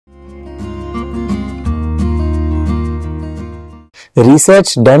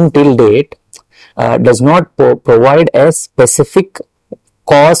research done till date does not provide a specific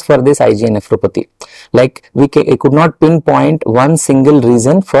cause for this IgA nephropathy. Like we could not pinpoint one single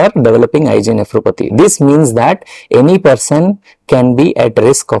reason for developing IgA nephropathy. This means that any person can be at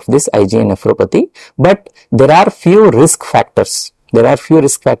risk of this IgA nephropathy, but there are few risk factors. There are few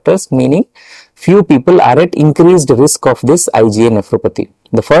risk factors, meaning few people are at increased risk of this IgA nephropathy.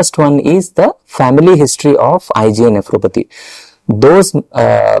 The first one is the family history of IgA nephropathy. Those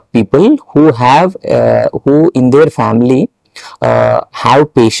people who have who in their family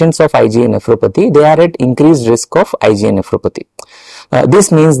have patients of IgA nephropathy, they are at increased risk of IgA nephropathy.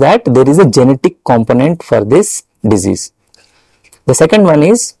 This means that there is a genetic component for this disease. The second one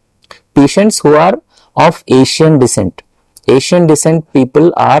is patients who are of Asian descent. Asian descent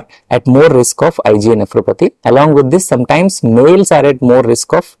people are at more risk of IgA nephropathy. Along with this, sometimes males are at more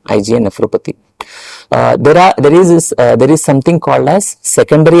risk of IgA nephropathy. There is something called as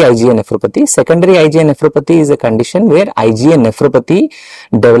secondary IgA nephropathy. Secondary IgA nephropathy is a condition where IgA nephropathy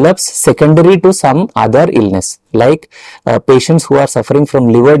develops secondary to some other illness, like patients who are suffering from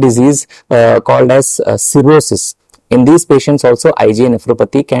liver disease called as cirrhosis. In these patients also IgA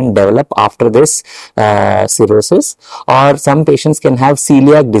nephropathy can develop after this cirrhosis, or some patients can have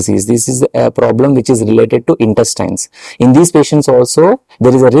celiac disease. This is a problem which is related to intestines. In these patients also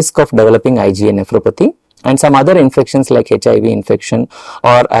there is a risk of developing IgA nephropathy, and some other infections like HIV infection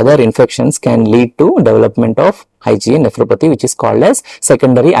or other infections can lead to development of IgA nephropathy, which is called as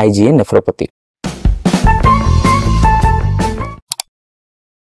secondary IgA nephropathy.